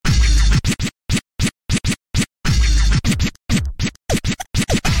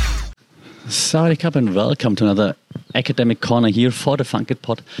Sawadee Krap and welcome to another Academic Corner here for the Funkit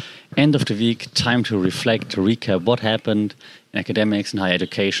Pod. End of the week, time to reflect, to recap what happened in academics and higher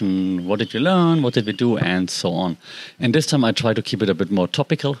education, what did you learn, what did we do, and so on. And this time I try to keep it a bit more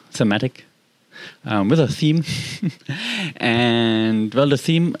topical, thematic, with a theme. And well, the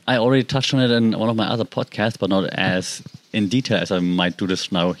theme, I already touched on it in one of my other podcasts, but not as in detail as I might do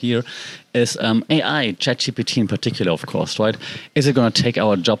this now here, is AI, ChatGPT in particular, of course, right? Is it going to take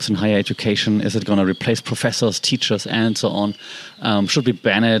our jobs in higher education? Is it going to replace professors, teachers, and so on? Should we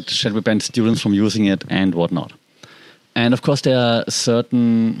ban it? Should we ban students from using it and whatnot? And of course, there are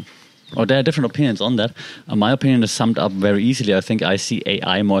different opinions on that. My opinion is summed up very easily. I think I see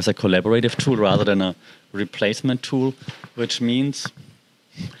AI more as a collaborative tool rather than a replacement tool, which means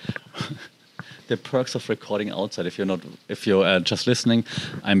the perks of recording outside. If you're just listening,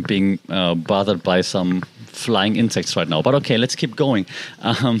 I'm being bothered by some flying insects right now. But okay, let's keep going.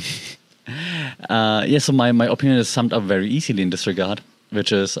 So my opinion is summed up very easily in this regard,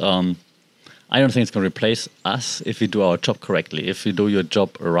 which is I don't think it's going to replace us if we do our job correctly. If you do your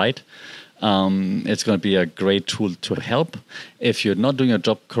job right, it's going to be a great tool to help. If you're not doing your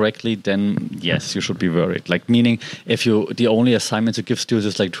job correctly, then yes, you should be worried. Like meaning, if the only assignment you give students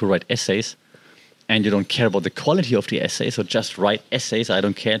is like to write essays, and you don't care about the quality of the essay, so just write essays, I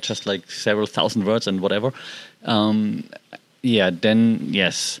don't care, just like several thousand words and whatever, then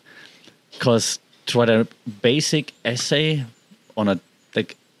yes. Because to write a basic essay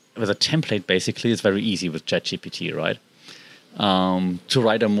with a template basically is very easy with ChatGPT, right? To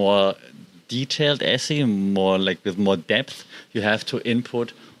write a more detailed essay, more like with more depth, you have to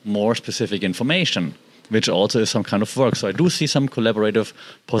input more specific information, which also is some kind of work. So I do see some collaborative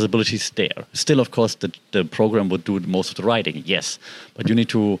possibilities there. Still, of course, the program would do most of the writing, yes. But you need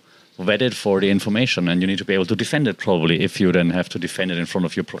to vet it for the information, and you need to be able to defend it probably if you then have to defend it in front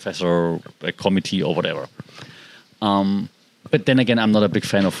of your professor, a committee, or whatever. But then again, I'm not a big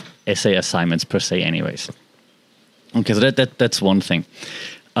fan of essay assignments per se anyways. Okay, so that's one thing.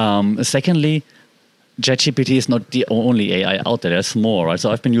 Secondly, ChatGPT is not the only AI out there. There's more, right?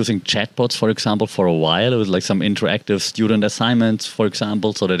 So I've been using chatbots, for example, for a while with like some interactive student assignments, for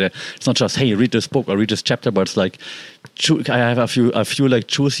example, so that it's not just, hey, read this book or read this chapter, but it's like I have a few like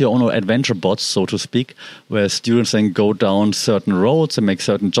choose your own adventure bots, so to speak, where students then go down certain roads and make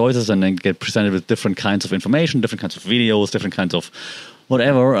certain choices and then get presented with different kinds of information, different kinds of videos, different kinds of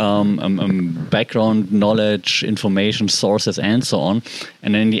whatever, background knowledge, information, sources, and so on.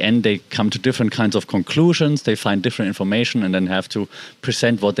 And then in the end, they come to different kinds of conclusions. They find different information and then have to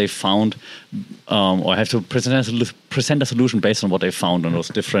present what they found, or have to present a solution based on what they found on those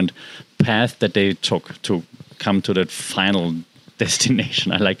different paths that they took to come to that final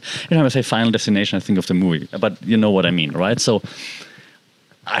destination. When I say final destination, I think of the movie, but you know what I mean, right? So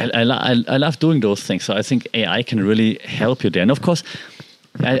I love doing those things. So I think AI can really help you there. And of course,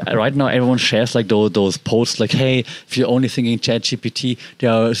 right now everyone shares like those posts like, hey, if you're only thinking ChatGPT,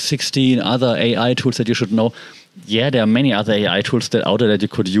 there are 16 other AI tools that you should know. Yeah, there are many other AI tools out there that you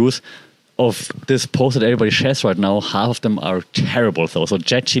could use. Of this post that everybody shares right now, half of them are terrible though. So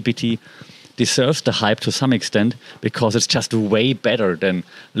ChatGPT deserves the hype to some extent because it's just way better than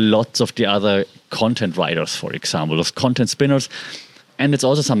lots of the other content writers, for example, those content spinners. And it's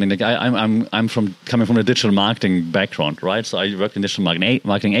also something like I'm coming from a digital marketing background, right? So I worked in digital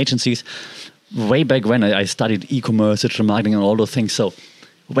marketing agencies way back when I studied e-commerce, digital marketing, and all those things. So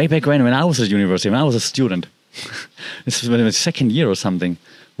way back when I was at university, when I was a student, this was in the second year or something,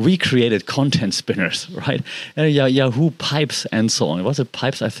 we created content spinners, right? Yahoo Pipes and so on. Was it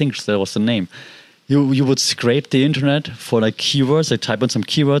Pipes? I think that was the name. You would scrape the internet for like keywords. They type in some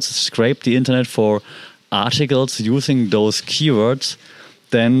keywords, scrape the internet for articles using those keywords,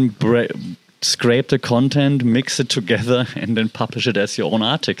 then scrape the content, mix it together, and then publish it as your own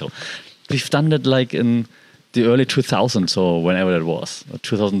article. We've done that like in the early 2000s or whenever that was.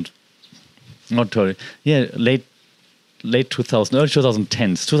 2000, not early, yeah, late 2000, early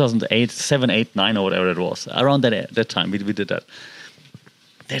 2010s, 2008, 7, 8, 9 or whatever it was. Around that time we did that.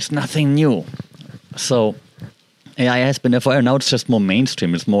 There's nothing new. So AI has been there forever. Now it's just more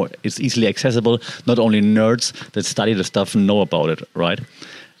mainstream. It's easily accessible. Not only nerds that study the stuff know about it, right?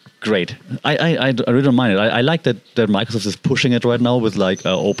 Great. I really don't mind it. I like that Microsoft is pushing it right now with like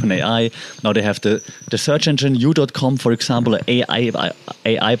OpenAI. Now they have the search engine U.com, for example,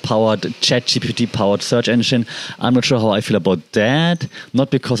 AI-powered, ChatGPT-powered search engine. I'm not sure how I feel about that.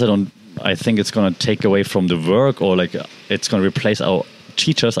 Not because I think it's going to take away from the work or like it's going to replace our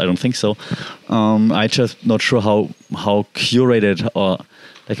teachers. I don't think so. I just not sure how curated or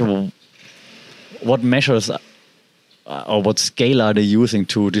like what measures or what scale are they using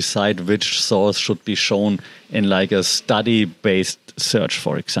to decide which source should be shown in like a study-based search,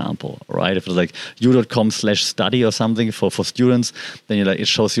 for example, right? If it's like u.com/study or something for students, then it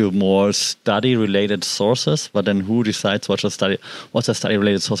shows you more study-related sources, but then who decides what's a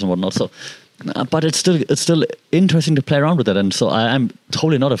study-related source and whatnot? So, but it's still interesting to play around with it, and so I'm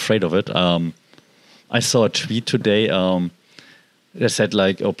totally not afraid of it. I saw a tweet today. They said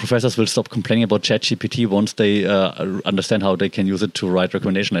professors will stop complaining about ChatGPT once they understand how they can use it to write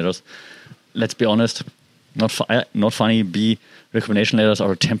recommendation letters. Let's be honest, not funny. B, recommendation letters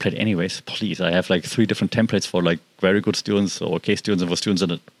are a template anyways. Please, I have 3 different templates for very good students or okay students and for students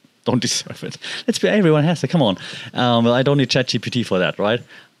that don't deserve it. Everyone has it. Come on. Well, I don't need ChatGPT for that, right?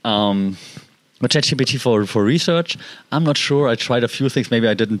 But ChatGPT for research, I'm not sure. I tried a few things. Maybe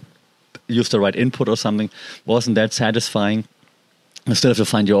I didn't use the right input or something. Wasn't that satisfying. You still have to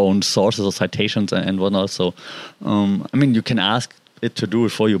find your own sources or citations and whatnot. So, you can ask it to do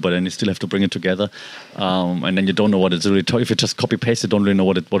it for you, but then you still have to bring it together. And then you don't know what it's really talking. If you just copy paste, you don't really know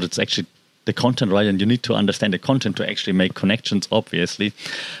what it's actually the content, right? And you need to understand the content to actually make connections, obviously.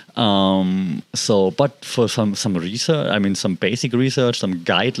 But for some research, some basic research, some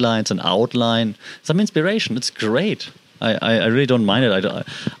guidelines, an outline, some inspiration, it's great. I really don't mind it.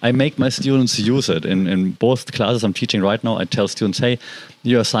 I make my students use it in both classes I'm teaching right now. I tell students, hey,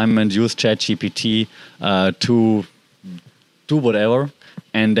 your assignment, use ChatGPT to do whatever,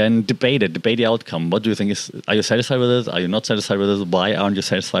 and then debate the outcome. What do you think are you satisfied with it? Are you not satisfied with it? Why aren't you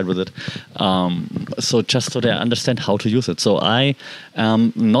satisfied with it? So just so they understand how to use it. So I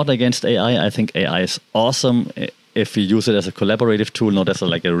am not against AI. I think AI is awesome if you use it as a collaborative tool, not as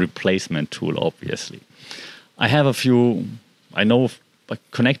a replacement tool, obviously. I have a few,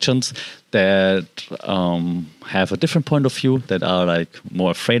 connections that have a different point of view, that are more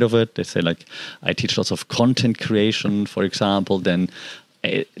afraid of it. They say I teach lots of content creation, for example, then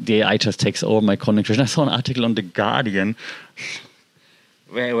the AI just takes over my content creation. I saw an article on The Guardian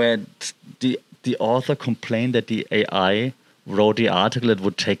where the author complained that the AI wrote the article. It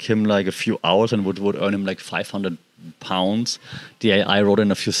would take him a few hours and would earn him £500. The AI wrote in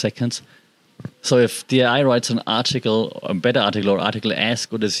a few seconds. So if the AI writes an article, a better article, or article as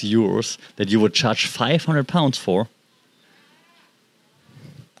good as yours, that you would charge £500 for,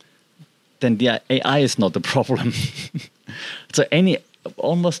 then the AI is not the problem. So I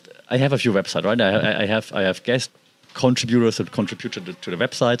have a few websites, right? I have guest contributors that contribute to the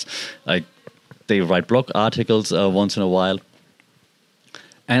websites. They write blog articles once in a while.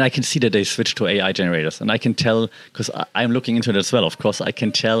 And I can see that they switch to AI generators. And I can tell, because I'm looking into it as well, of course, I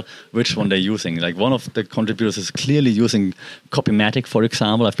can tell which one they're using. One of the contributors is clearly using Copymatic, for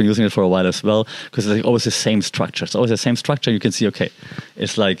example. I've been using it for a while as well, because it's always the same structure. It's always the same structure. You can see, okay,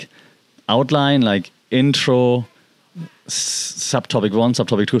 it's outline, intro, subtopic 1,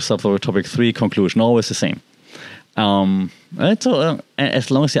 subtopic 2, subtopic 3, conclusion, always the same.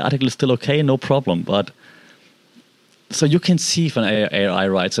 As long as the article is still okay, no problem. But so you can see if an AI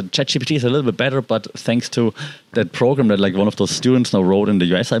writes. So ChatGPT is a little bit better, but thanks to that program that one of those students now wrote in the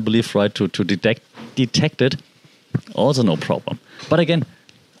US, I believe, right, to detect it, also no problem. But again,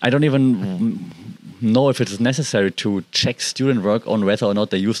 I don't even know if it is necessary to check student work on whether or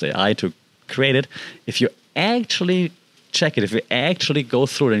not they use AI to create it. If you actually check it, if you actually go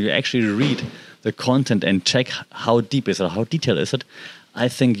through it and you actually read the content and check how deep is it, how detailed is it, I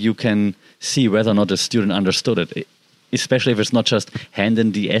think you can see whether or not the student understood it. Especially if it's not just hand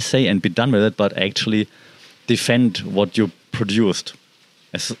in the essay and be done with it, but actually defend what you produced.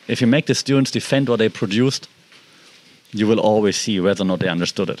 If you make the students defend what they produced, you will always see whether or not they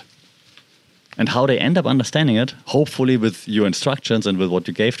understood it. And how they end up understanding it, hopefully with your instructions and with what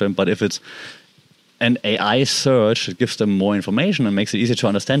you gave them. But if it's an AI search that gives them more information and makes it easier to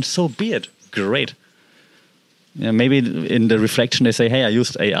understand, so be it. Great. Yeah, maybe in the reflection they say, hey, I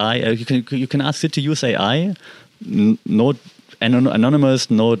used AI. You can ask it to use AI. No anonymous,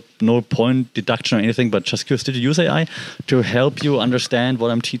 no point deduction or anything, but just curious, did you use AI to help you understand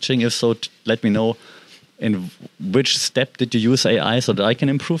what I'm teaching? If so, let me know in which step did you use AI so that I can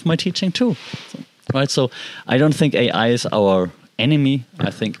improve my teaching too. Right? So I don't think AI is our enemy.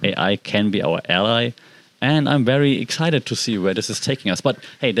 I think AI can be our ally. And I'm very excited to see where this is taking us. But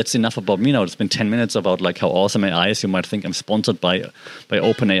hey, that's enough about me now. It's been 10 minutes about how awesome AI is. You might think I'm sponsored by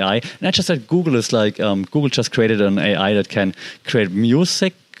OpenAI. And I just said Google is Google just created an AI that can create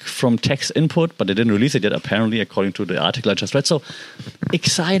music from text input, but they didn't release it yet, apparently, according to the article I just read. So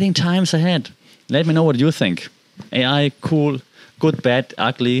exciting times ahead. Let me know what you think. AI, cool, good, bad,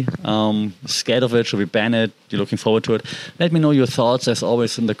 ugly, scared of it, should we ban it? You're looking forward to it? Let me know your thoughts, as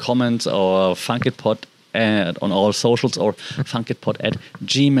always, in the comments or Funkitpod on all socials or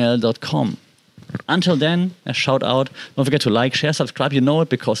funkitpod@gmail.com. Until then, a shout out. Don't forget to like, share, subscribe. You know it,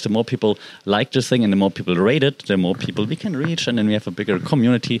 because the more people like this thing and the more people rate it, the more people we can reach, and then we have a bigger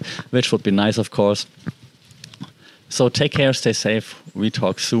community, which would be nice, of course. So take care, stay safe. We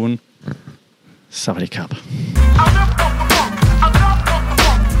talk soon. Sawadee Krap.